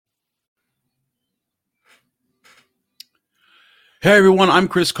Hey everyone, I'm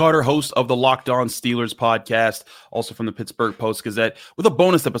Chris Carter, host of the Locked On Steelers podcast, also from the Pittsburgh Post-Gazette, with a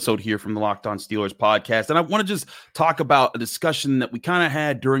bonus episode here from the Locked On Steelers podcast. And I want to just talk about a discussion that we kind of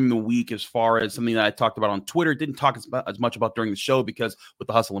had during the week as far as something that I talked about on Twitter. Didn't talk as much about during the show because with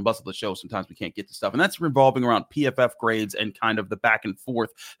the hustle and bustle of the show, sometimes we can't get to stuff. And that's revolving around PFF grades and kind of the back and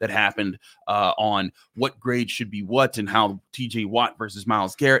forth that happened on what grade should be what and how TJ Watt versus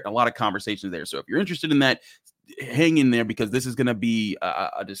Myles Garrett. A lot of conversations there. So if you're interested in that, hang in there because this is going to be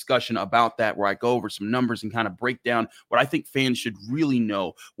a discussion about that where I go over some numbers and kind of break down what I think fans should really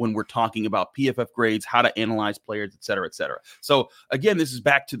know when we're talking about PFF grades, how to analyze players, et cetera, et cetera. So again, this is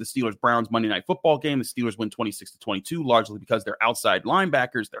back to the Steelers-Browns Monday Night Football game. The Steelers win 26-22, largely because their outside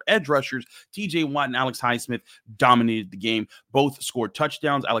linebackers, their edge rushers, TJ Watt and Alex Highsmith dominated the game. Both scored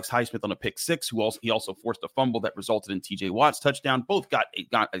touchdowns. Alex Highsmith on a pick six, he also forced a fumble that resulted in TJ Watt's touchdown. Both got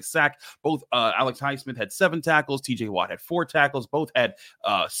a sack. Both Alex Highsmith had 7 tackles. TJ Watt had 4 tackles. Both had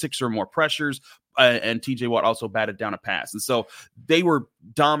 6 or more pressures. And TJ Watt also batted down a pass. And so they were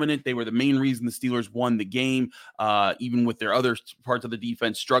dominant. They were the main reason the Steelers won the game, even with their other parts of the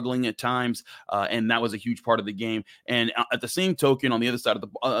defense struggling at times. And that was a huge part of the game. And at the same token, on the other side of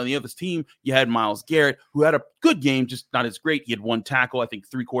on the other team, you had Myles Garrett, who had a good game, just not as great. He had 1 tackle, I think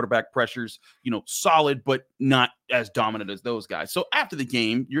 3 quarterback pressures, solid, but not as dominant as those guys. So after the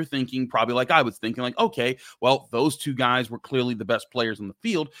game, you're thinking probably like I was thinking, like, okay, well, those 2 guys were clearly the best players on the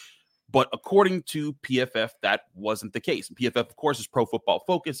field. But according to PFF, that wasn't the case. And PFF, of course, is Pro Football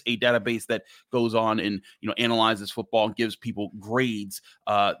Focus, a database that goes on and analyzes football and gives people grades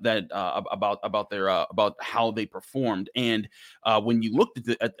about how they performed. And when you looked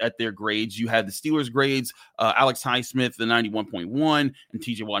at their grades, you had the Steelers' grades, Alex Highsmith the 91.1 and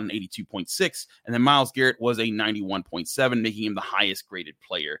TJ Watt an 82.6, and then Myles Garrett was a 91.7, making him the highest graded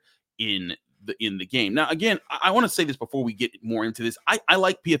player in the game. Now, again, I want to say this before we get more into this. I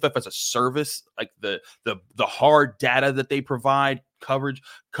like PFF as a service, like the hard data that they provide,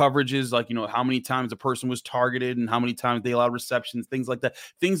 coverages, like, how many times a person was targeted and how many times they allowed receptions, things like that,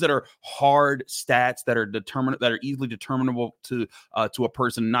 things that are hard stats that are easily determinable to a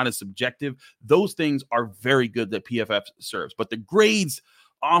person, not as subjective. Those things are very good that PFF serves, but the grades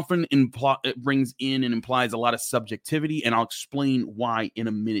often it brings in and implies a lot of subjectivity, and I'll explain why in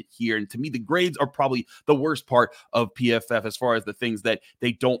a minute here. And to me, the grades are probably the worst part of PFF as far as the things that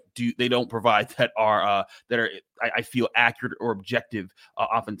they don't provide that are I feel accurate or objective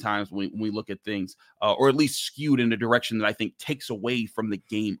oftentimes when we look at things, or at least skewed in a direction that I think takes away from the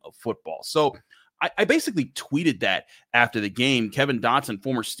game of football. So I basically tweeted that after the game. Kevin Dotson,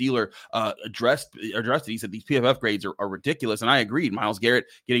 former Steeler, addressed it. He said these PFF grades are ridiculous, and I agreed. Myles Garrett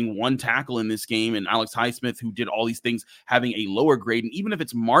getting 1 tackle in this game, and Alex Highsmith, who did all these things, having a lower grade. And even if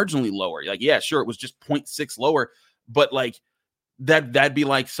it's marginally lower, like, yeah, sure, it was just 0.6 lower, but like that'd be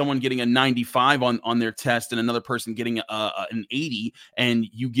like someone getting a 95 on their test and another person getting an 80, and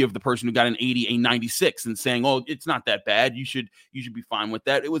you give the person who got an 80 a 96 and saying, oh, it's not that bad, you should be fine with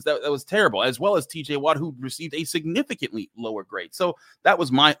that. That was terrible, as well as TJ Watt, who received a significantly lower grade. So that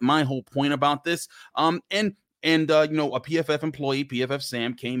was my whole point about this. And a PFF employee, PFF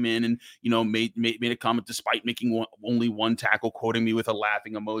Sam, came in and made a comment despite making only 1 tackle, quoting me with a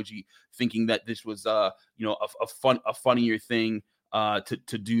laughing emoji, thinking that this was a funnier thing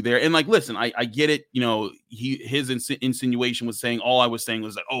to do there. And like, listen, I get it. His insinuation was saying, all I was saying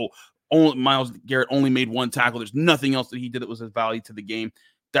was that Myles Garrett only made 1 tackle. There's nothing else that he did that was of value to the game.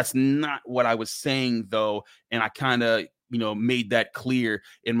 That's not what I was saying, though, and I kind of made that clear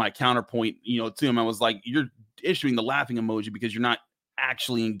in my counterpoint to him. I was like, you're issuing the laughing emoji because you're not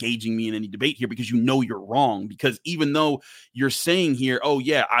actually engaging me in any debate here, because you're wrong. Because even though you're saying here, oh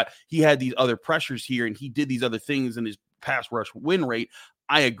yeah, he had these other pressures here and he did these other things in his pass rush win rate,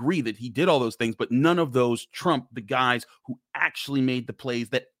 I agree that he did all those things, but none of those trump the guys who actually made the plays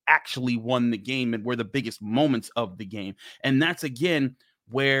that actually won the game and were the biggest moments of the game. And that's, again,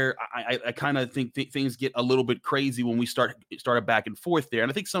 where I kind of think things get a little bit crazy when we start a back and forth there. And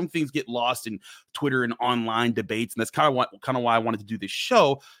I think some things get lost in Twitter and online debates. And that's kind of why I wanted to do this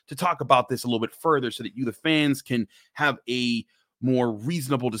show, to talk about this a little bit further so that you, the fans, can have a more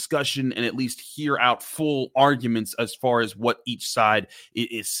reasonable discussion and at least hear out full arguments as far as what each side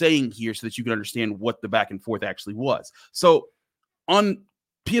is saying here, so that you can understand what the back and forth actually was. So on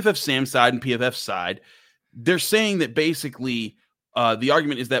PFF Sam's side and PFF's side, they're saying that basically the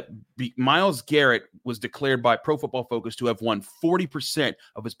argument is that Myles Garrett was declared by Pro Football Focus to have won 40%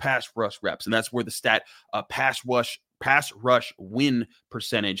 of his pass rush reps, and that's where the stat pass rush win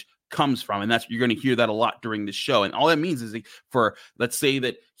percentage comes from. And that's, you're going to hear that a lot during this show. And all that means is, for, let's say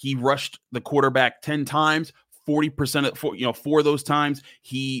that he rushed the quarterback 10 times, 40% for those times,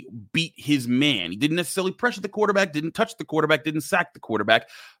 he beat his man. He didn't necessarily pressure the quarterback, didn't touch the quarterback, didn't sack the quarterback,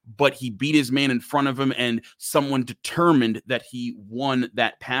 but he beat his man in front of him, and someone determined that he won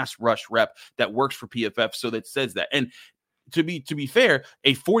that pass rush rep that works for PFF. So that says that. And to be fair,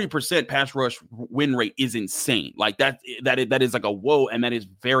 a 40% pass rush win rate is insane. Like that is like a whoa, and that is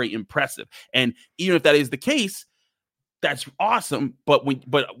very impressive. And even if that is the case, that's awesome. But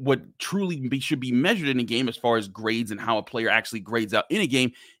what truly should be measured in a game as far as grades and how a player actually grades out in a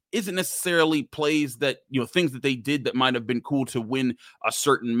game isn't necessarily plays that, things that they did that might have been cool to win a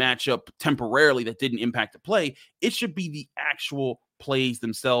certain matchup temporarily that didn't impact the play. It should be the actual plays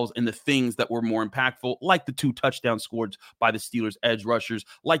themselves and the things that were more impactful, like the 2 touchdowns scored by the Steelers edge rushers,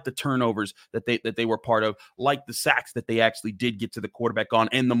 like the turnovers that they were part of, like the sacks that they actually did get to the quarterback on,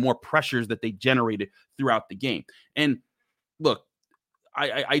 and the more pressures that they generated throughout the game. And look,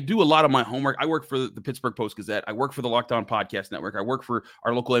 I do a lot of my homework. I work for the Pittsburgh Post-Gazette. I work for the Locked On Podcast Network. I work for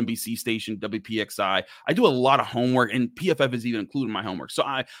our local NBC station, WPXI. I do a lot of homework, and PFF is even included in my homework. So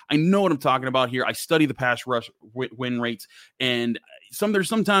I know what I'm talking about here. I study the pass rush win rates, and there's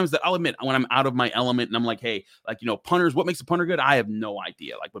sometimes that I'll admit when I'm out of my element and I'm like, hey, punters, what makes a punter good? I have no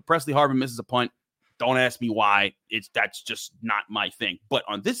idea. Like when Presley Harvin misses a punt, don't ask me why. That's just not my thing. But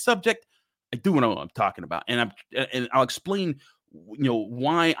on this subject, I do know what I'm talking about, and I'll explain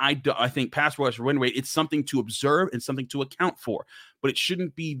why I think pass rush win rate, it's something to observe and something to account for, but it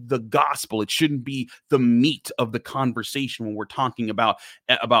shouldn't be the gospel. It shouldn't be the meat of the conversation when we're talking about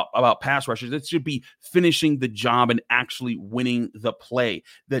pass rushers. It should be finishing the job and actually winning the play.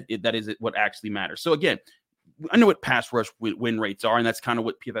 That is what actually matters. So again, I know what pass rush win rates are, and that's kind of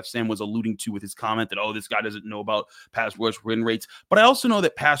what PFF Sam was alluding to with his comment that, this guy doesn't know about pass rush win rates. But I also know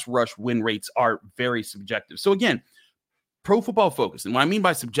that pass rush win rates are very subjective. So again, Pro Football Focus, and what I mean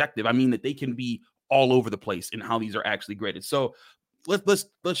by subjective, I mean that they can be all over the place in how these are actually graded. So let's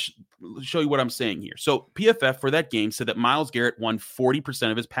show you what I'm saying here. So PFF for that game said that Myles Garrett won 40%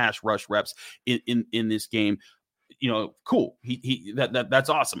 of his pass rush reps in this game. Cool. That's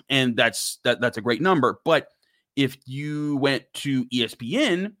awesome, and that's a great number. But if you went to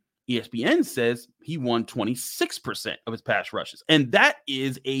ESPN says he won 26% of his pass rushes. And that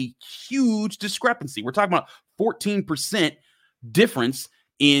is a huge discrepancy. We're talking about 14% difference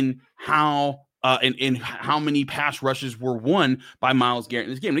in how how many pass rushes were won by Myles Garrett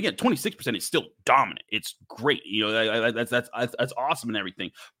in this game. And again, 26% is still dominant. It's great. That's awesome and everything.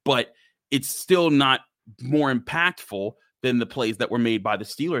 But it's still not more impactful than the plays that were made by the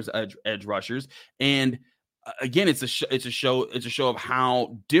Steelers edge rushers. And again, it's a show of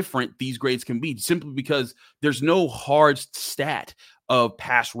how different these grades can be, simply because there's no hard stat of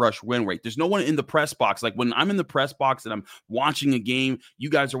pass rush win rate. There's no one in the press box. Like when I'm in the press box and I'm watching a game, you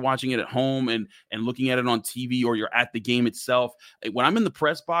guys are watching it at home and looking at it on TV, or you're at the game itself. When I'm in the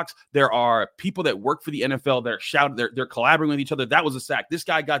press box, there are people that work for the NFL. They're shouting, they're collaborating with each other. That was a sack. This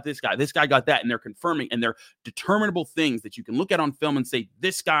guy got this guy. This guy got that. And they're confirming, and they're determinable things that you can look at on film and say,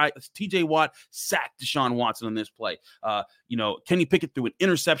 this guy, TJ Watt, sacked Deshaun Watson on this play. Kenny Pickett threw an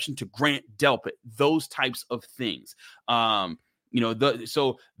interception to Grant Delpit. Those types of things. So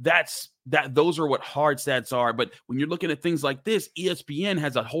those are what hard stats are. But when you're looking at things like this, ESPN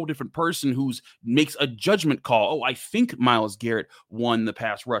has a whole different person who makes a judgment call. Oh, I think Myles Garrett won the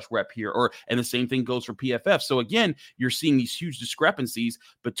pass rush rep here, and the same thing goes for PFF. So again, you're seeing these huge discrepancies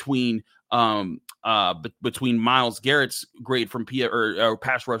between Myles Garrett's grade from or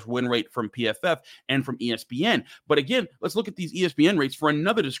pass rush win rate from PFF and from ESPN. But again, let's look at these ESPN rates for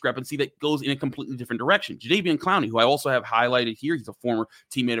another discrepancy that goes in a completely different direction. Jadeveon Clowney, who I also have highlighted here, he's a former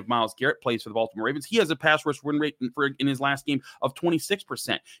teammate of Myles Garrett, plays for the Baltimore Ravens. He has a pass rush win rate in his last game of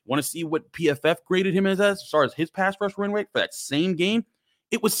 26%. Want to see what PFF graded him as far as his pass rush win rate for that same game?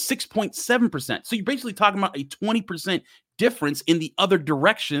 It was 6.7%. So you're basically talking about a 20% difference in the other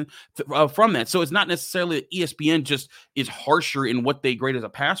direction from that. So it's not necessarily that ESPN just is harsher in what they grade as a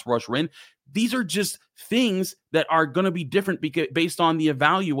pass rush win. These are just things that are going to be different based on the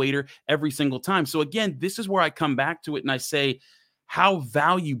evaluator every single time. So again, this is where I come back to it and I say, how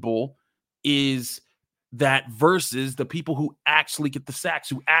valuable is that versus the people who actually get the sacks,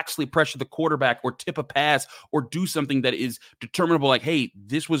 who actually pressure the quarterback or tip a pass or do something that is determinable, like, hey,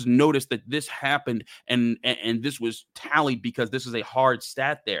 this was noticed that this happened and this was tallied because this is a hard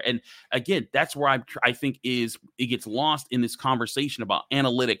stat there. And again, that's where I think it gets lost in this conversation about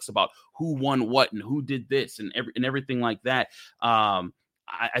analytics, about who won what and who did this and everything like that. I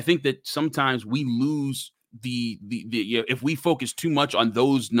think that sometimes we lose if we focus too much on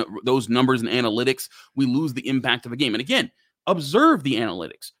those numbers and analytics, we lose the impact of a game. And again, observe the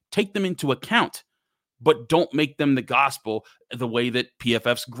analytics, take them into account, but don't make them the gospel the way that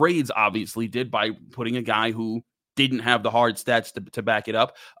PFF's grades obviously did by putting a guy who didn't have the hard stats to back it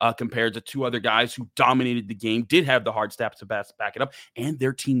up compared to two other guys who dominated the game, did have the hard stats to back it up, and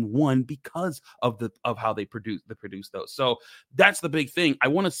their team won because of how they produced those. So that's the big thing. I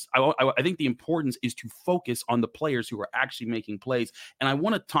think the importance is to focus on the players who are actually making plays, and I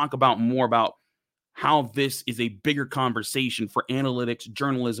want to talk more about how this is a bigger conversation for analytics,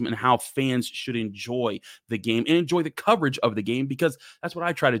 journalism, and how fans should enjoy the game and enjoy the coverage of the game, because that's what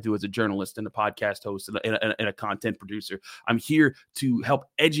I try to do as a journalist and a podcast host and a content producer. I'm here to help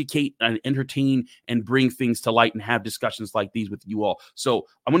educate and entertain and bring things to light and have discussions like these with you all. So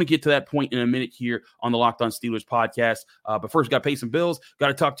I'm going to get to that point in a minute here on the Locked On Steelers podcast. But first, got to pay some bills. Got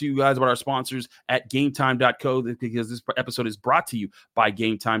to talk to you guys about our sponsors at GameTime.co, because this episode is brought to you by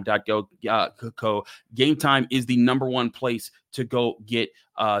GameTime.co. Game Time is the number one place to go get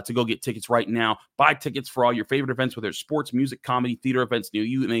tickets right now. Buy tickets for all your favorite events, whether it's sports, music, comedy, theater events near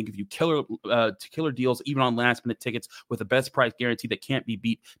you, and they give you killer deals even on last minute tickets with the best price guarantee that can't be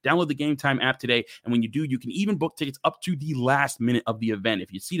beat. Download the Game Time app today, and when you do, you can even book tickets up to the last minute of the event.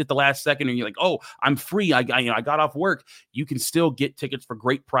 If you see it at the last second and you're like, "Oh, I'm free, I got off work," you can still get tickets for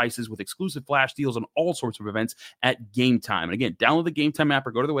great prices with exclusive flash deals on all sorts of events at Game Time. And again, download the Game Time app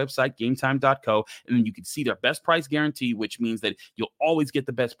or go to the website GameTime.co, and then you can see their best price guarantee, which means that you'll always get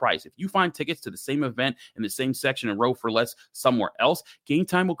the best price. If you find tickets to the same event in the same section and row for less somewhere else, Game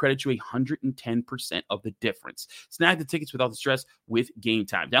Time will credit you 110% of the difference. Snag the tickets without the stress with Game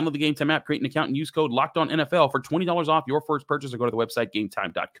Time. Download the Game Time app, create an account, and use code LOCKEDONNFL for $20 off your first purchase, or go to the website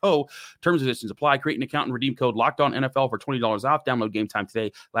GameTime.co. Terms and conditions apply. Create an account and redeem code LOCKEDONNFL for $20 off. Download Game Time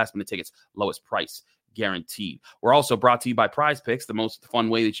today. Last minute tickets, lowest price guaranteed. We're also brought to you by Prize Picks, the most fun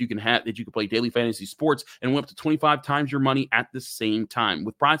way that you can play daily fantasy sports and win up to 25 times your money at the same time.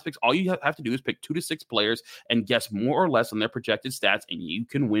 With Prize Picks, all you have to do is pick 2 to 6 players and guess more or less on their projected stats, and you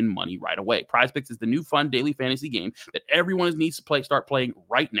can win money right away. Prize Picks is the new fun daily fantasy game that everyone needs to start playing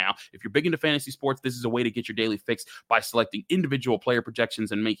right now. If you're big into fantasy sports, this is a way to get your daily fix by selecting individual player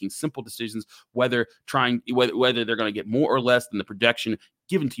projections and making simple decisions whether they're going to get more or less than the projection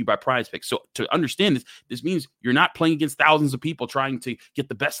given to you by Prize Picks. So to understand this means you're not playing against thousands of people trying to get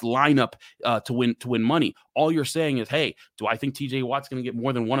the best lineup to win money. All you're saying is, hey, do I think TJ Watt's going to get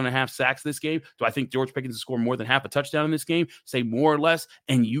more than 1.5 sacks this game? Do I think George Pickens will score more than half a touchdown in this game? Say more or less,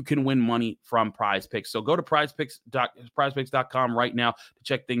 and you can win money from Prize Picks. So go to prizepicks.com right now to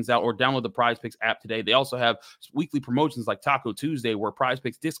check things out, or download the Prize Picks app today. They also have weekly promotions like Taco Tuesday, where Prize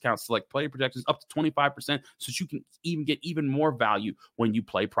Picks discounts select player projections up to 25%, so you can even get even more value when you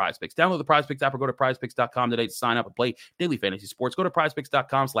play Prize Picks. Download the Prize Picks app or go to prizepicks.com today to sign up and play daily fantasy sports. Go to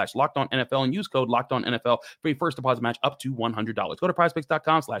prizepicks.com/LockedOnNFL and use code LockedOnNFL for a first deposit match up to $100. Go to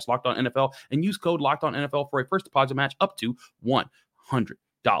prizepicks.com/LockedOnNFL and use code LockedOnNFL for a first deposit match up to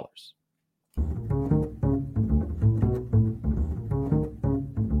 $100.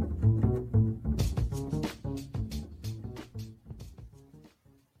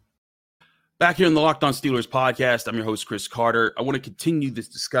 Back here in the Locked On Steelers podcast, I'm your host, Chris Carter. I want to continue this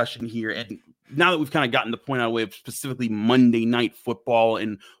discussion here. And now that we've kind of gotten the point out of the way of specifically Monday Night Football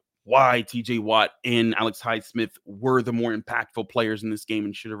and why TJ Watt and Alex Highsmith were the more impactful players in this game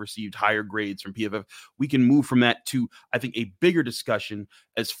and should have received higher grades from PFF, we can move from that to, I think, a bigger discussion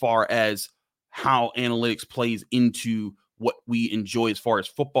as far as how analytics plays into what we enjoy as far as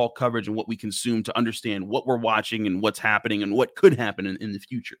football coverage and what we consume to understand what we're watching and what's happening and what could happen in the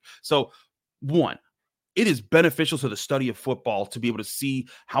future. So, one, it is beneficial to the study of football to be able to see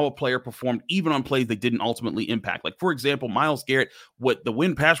how a player performed even on plays they didn't ultimately impact. Like, for example, Myles Garrett, what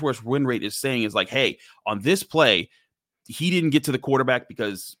the pass rush win rate is saying is like, hey, on this play, he didn't get to the quarterback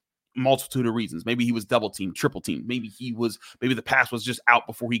because multitude of reasons. Maybe he was double teamed, triple teamed. Maybe the pass was just out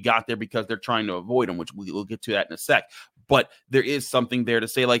before he got there because they're trying to avoid him, which we'll get to that in a sec. But there is something there to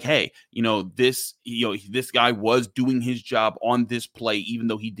say like, hey, this guy was doing his job on this play, even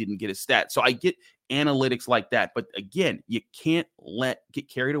though he didn't get his stat. So I get analytics like that. But again, you can't get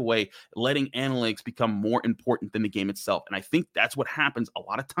carried away letting analytics become more important than the game itself. And I think that's what happens a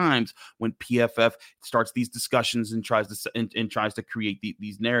lot of times when PFF starts these discussions and tries to create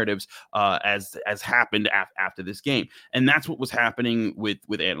these narratives as happened after this game. And that's what was happening with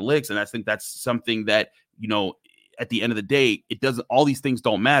analytics. And I think that's something that, at the end of the day, all these things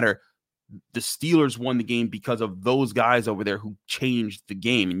don't matter. The Steelers won the game because of those guys over there who changed the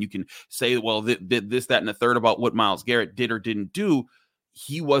game. And you can say, well, this, that, and the third about what Myles Garrett did or didn't do.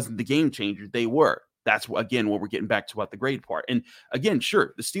 He wasn't the game changer. They were. That's again what we're getting back to about the grade part. And again,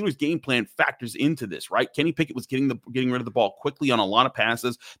 sure, the Steelers game plan factors into this, right? Kenny Pickett was getting rid of the ball quickly on a lot of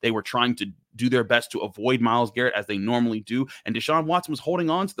passes. They were trying to do their best to avoid Myles Garrett as they normally do. And Deshaun Watson was holding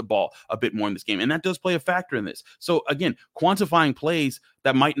on to the ball a bit more in this game. And that does play a factor in this. So again, quantifying plays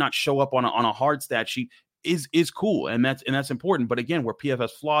that might not show up on a hard stat sheet is cool, and that's important. But again, where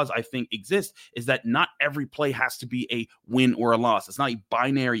PFF's flaws I think exist is that not every play has to be a win or a loss. It's not a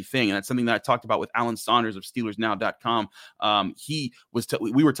binary thing, and that's something that I talked about with Alan Saunders of SteelersNow.com.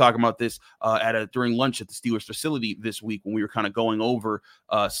 We were talking about this during lunch at the Steelers facility this week when we were kind of going over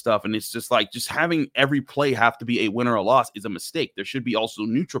stuff, and it's just like having every play have to be a win or a loss is a mistake. There should be also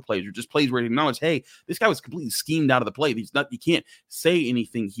neutral plays or just plays where you acknowledge, hey, this guy was completely schemed out of the play. You can't say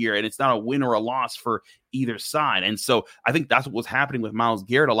anything here, and it's not a win or a loss for either side. And so I think that's what was happening with Myles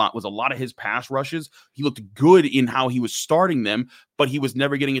Garrett a lot of his pass rushes. He looked good in how he was starting them, but he was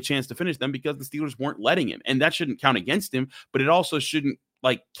never getting a chance to finish them because the Steelers weren't letting him. And that shouldn't count against him, but it also shouldn't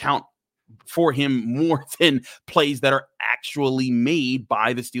count for him more than plays that are actually made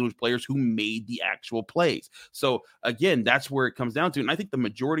by the Steelers players who made the actual plays. So again, that's where it comes down to. And I think the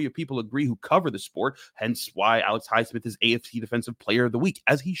majority of people agree who cover the sport, hence why Alex Highsmith is AFC Defensive Player of the Week,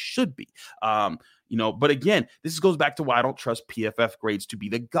 as he should be. But again, this goes back to why I don't trust PFF grades to be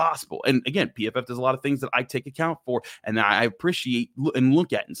the gospel. And again, PFF does a lot of things that I take account for and that I appreciate and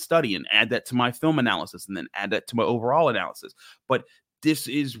look at and study and add that to my film analysis and then add that to my overall analysis. But this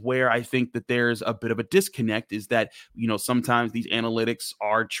is where I think that there's a bit of a disconnect, is that, sometimes these analytics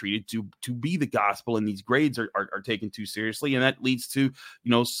are treated to be the gospel and these grades are taken too seriously. And that leads to,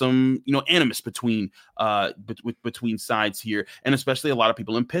 some, animus between sides here. And especially a lot of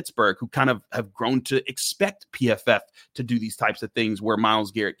people in Pittsburgh who kind of have grown to expect PFF to do these types of things where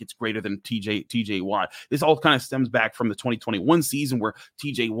Myles Garrett gets greater than TJ Watt. This all kind of stems back from the 2021 season where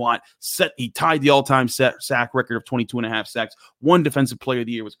TJ Watt he tied the all-time sack record of 22.5 sacks, one defensive player of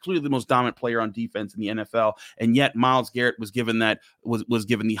the year, was clearly the most dominant player on defense in the NFL, and yet Myles Garrett was given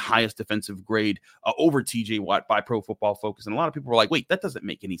the highest defensive grade over TJ Watt by Pro Football Focus. And a lot of people were like, wait, that doesn't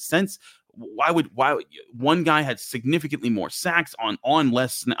make any sense. Why would one guy had significantly more sacks on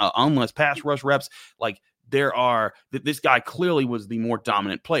less pass rush reps? This guy clearly was the more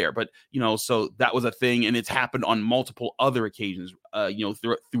dominant player, but so that was a thing, and it's happened on multiple other occasions,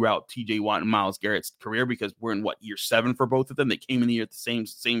 throughout TJ Watt and Myles Garrett's career, because we're in year 7 for both of them. They came in the year at the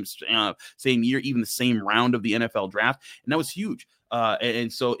same year, even the same round of the NFL draft, and that was huge.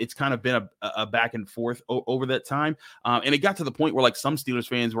 And so it's kind of been a back and forth over that time. And it got to the point where some Steelers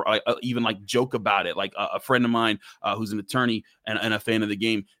fans were even joke about it. A friend of mine who's an attorney and a fan of the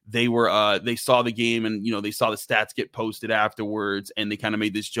game, they saw the game and, they saw the stats get posted afterwards. And they kind of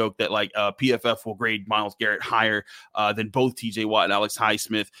made this joke that PFF will grade Myles Garrett higher than both TJ Watt and Alex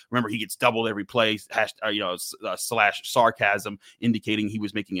Highsmith. Remember, he gets doubled every play, slash sarcasm, indicating he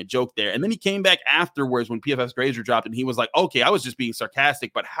was making a joke there. And then he came back afterwards when PFF's grades were dropped, and he was like, okay, I was just being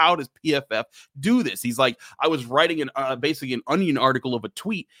sarcastic, but how does PFF do this? He's like, I was writing basically an Onion article of a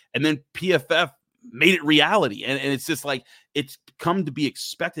tweet, and then PFF made it reality. And it's just it's come to be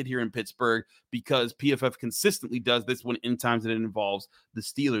expected here in Pittsburgh because PFF consistently does this when in times that it involves the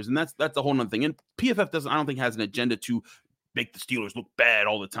Steelers. And that's a whole nother thing. And PFF I don't think has an agenda to make the Steelers look bad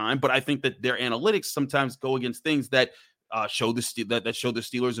all the time, but I think that their analytics sometimes go against things that show the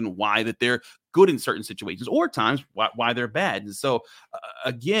Steelers and why that they're good in certain situations, or times why they're bad. And so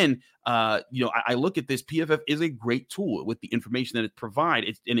again, I look at this. PFF is a great tool with the information that it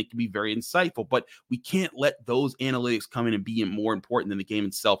provides, and it can be very insightful, but we can't let those analytics come in and be more important than the game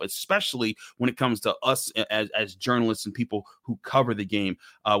itself, especially when it comes to us as journalists and people who cover the game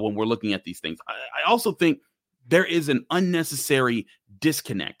when we're looking at these things. I also think there is an unnecessary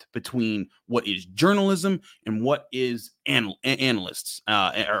disconnect between what is journalism and what is analysts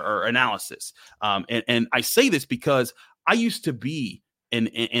or analysis. And I say this because I used to be an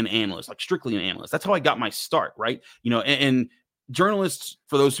analyst, strictly an analyst. That's how I got my start, right? And journalists,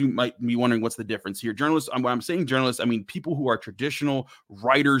 for those who might be wondering what's the difference here, journalists, when I'm saying journalists, I mean people who are traditional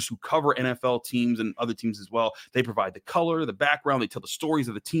writers who cover NFL teams and other teams as well. They provide the color, the background, they tell the stories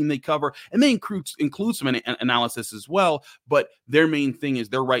of the team they cover, and they include some analysis as well. But their main thing is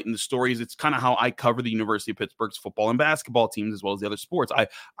they're writing the stories. It's kind of how I cover the University of Pittsburgh's football and basketball teams as well as the other sports.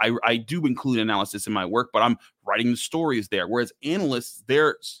 I do include analysis in my work, but I'm writing the stories there. Whereas analysts,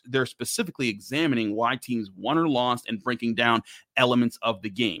 they're specifically examining why teams won or lost and breaking down elements of the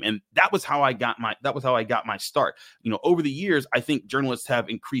game. And that was how I got my start. Over the years, I think journalists have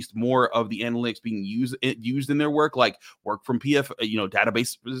increased more of the analytics being used in their work, like work from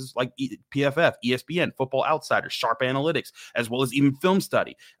databases like PFF, ESPN, Football Outsider, Sharp Analytics, as well as even film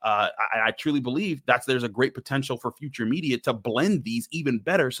study. I truly believe there's a great potential for future media to blend these even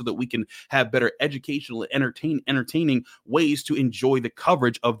better so that we can have better educational and entertaining ways to enjoy the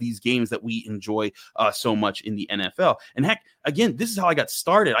coverage of these games that we enjoy so much in the NFL. And heck, again, this is how I got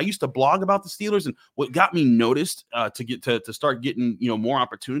started. I used to blog about the Steelers, and what got me noticed to start getting more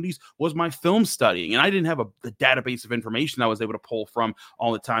opportunities was my film studying. And I didn't have the database of information I was able to pull from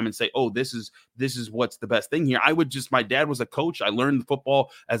all the time and say, oh, this is what's the best thing here. My dad was a coach. I learned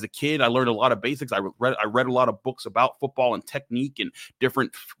football as a kid. I learned a lot of basics. I read a lot of books about football and technique and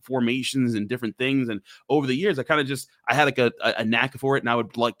different formations and different things. And over the years, I had like a knack for it, and I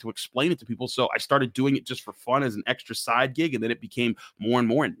would like to explain it to people. So I started doing it just for fun as an extra side gig, and then it became more and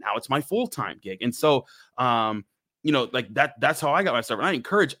more, and now it's my full-time gig. And so that's how I got my start. And I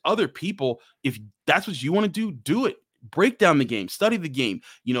encourage other people, if that's what you want to do it. Break down the game, study the game,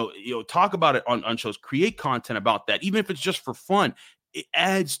 talk about it on shows, create content about that, even if it's just for fun. It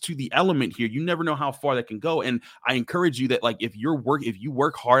adds to the element here. You never know how far that can go. And I encourage you that, like, if you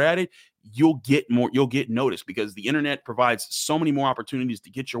work hard at it, you'll get noticed, because the internet provides so many more opportunities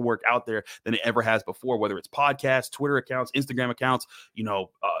to get your work out there than it ever has before, whether it's podcasts, Twitter accounts, Instagram accounts,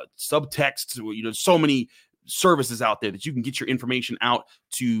 subtexts, so many services out there that you can get your information out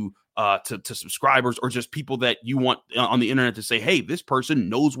to subscribers, or just people that you want on the internet to say, hey, this person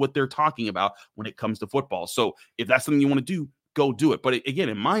knows what they're talking about when it comes to football. So if that's something you want to do, go do it. But again,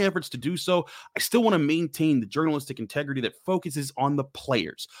 in my efforts to do so, I still want to maintain the journalistic integrity that focuses on the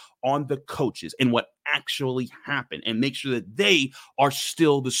players, on the coaches, and what actually happened, and make sure that they are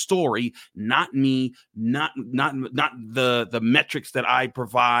still the story, not me, not the metrics that I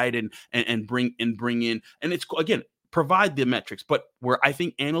provide and bring in. And it's, again, provide the metrics, but where I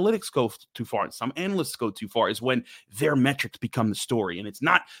think analytics go too far and some analysts go too far is when their metrics become the story. And it's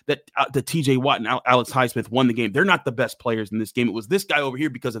not that the TJ Watt and Alex Highsmith won the game. They're not the best players in this game. It was this guy over here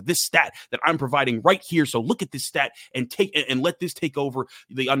because of this stat that I'm providing right here. So look at this stat and let this take over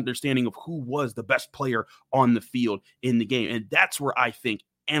the understanding of who was the best player on the field in the game. And that's where I think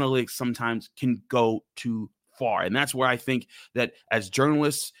analytics sometimes can go too far. And that's where I think that as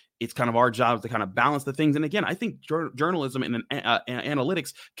journalists, it's kind of our job to kind of balance the things. And again, I think journalism and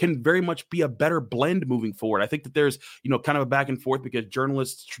analytics can very much be a better blend moving forward. I think that there's, kind of a back and forth, because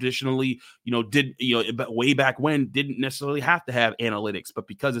journalists traditionally, way back when, didn't necessarily have to have analytics, but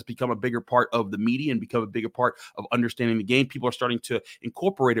because it's become a bigger part of the media and become a bigger part of understanding the game, people are starting to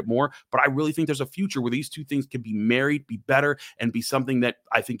incorporate it more. But I really think there's a future where these two things can be married, be better, and be something that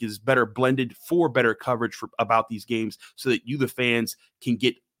I think is better blended for better coverage about these games, so that you, the fans, can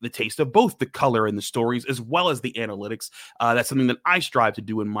get the taste of both the color and the stories as well as the analytics. That's something that I strive to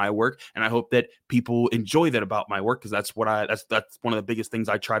do in my work, and I hope that people enjoy that about my work, because that's that's one of the biggest things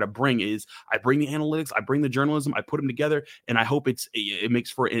I try to bring. Is I bring the analytics, I bring the journalism, I put them together, and I hope it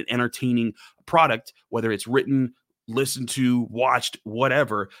makes for an entertaining product, whether it's written, listened to, watched,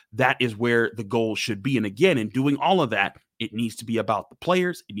 whatever. That is where the goal should be. And again, in doing all of that, it needs to be about the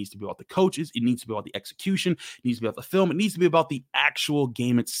players. It needs to be about the coaches. It needs to be about the execution. It needs to be about the film. It needs to be about the actual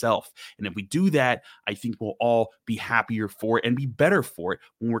game itself. And if we do that, I think we'll all be happier for it and be better for it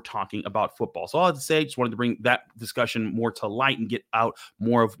when we're talking about football. So all I have to say, just wanted to bring that discussion more to light and get out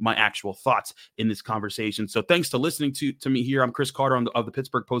more of my actual thoughts in this conversation. So thanks to listening to me here. I'm Chris Carter of the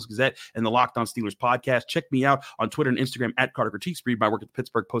Pittsburgh Post-Gazette and the Locked On Steelers podcast. Check me out on Twitter and Instagram at Carter Critiques. Read my work at the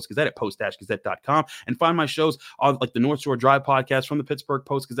Pittsburgh Post-Gazette at post-gazette.com, and find my shows on like the North Shore Drive podcast from the Pittsburgh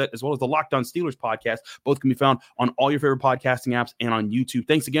Post-Gazette, as well as the Locked On Steelers podcast. Both can be found on all your favorite podcasting apps and on YouTube.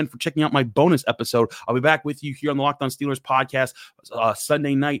 Thanks again for checking out my bonus episode. I'll be back with you here on the Locked On Steelers podcast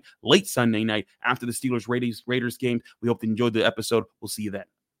Sunday night, late Sunday night, after the Steelers Raiders game. We hope you enjoyed the episode. We'll see you then.